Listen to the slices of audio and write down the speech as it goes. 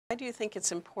Why do you think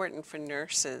it's important for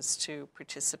nurses to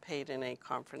participate in a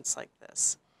conference like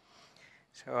this?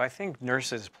 So I think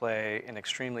nurses play an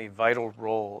extremely vital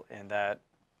role in that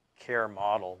care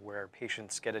model where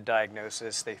patients get a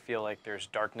diagnosis, they feel like there's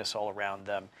darkness all around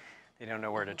them, they don't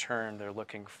know where to turn, they're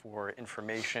looking for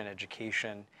information,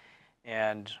 education,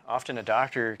 and often a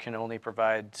doctor can only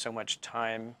provide so much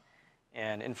time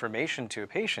and information to a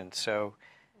patient. So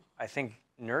I think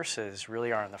nurses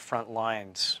really are on the front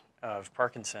lines of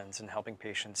Parkinson's and helping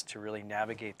patients to really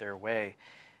navigate their way,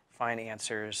 find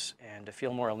answers, and to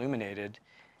feel more illuminated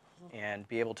and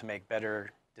be able to make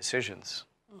better decisions.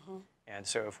 And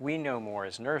so if we know more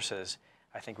as nurses,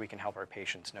 I think we can help our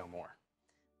patients know more.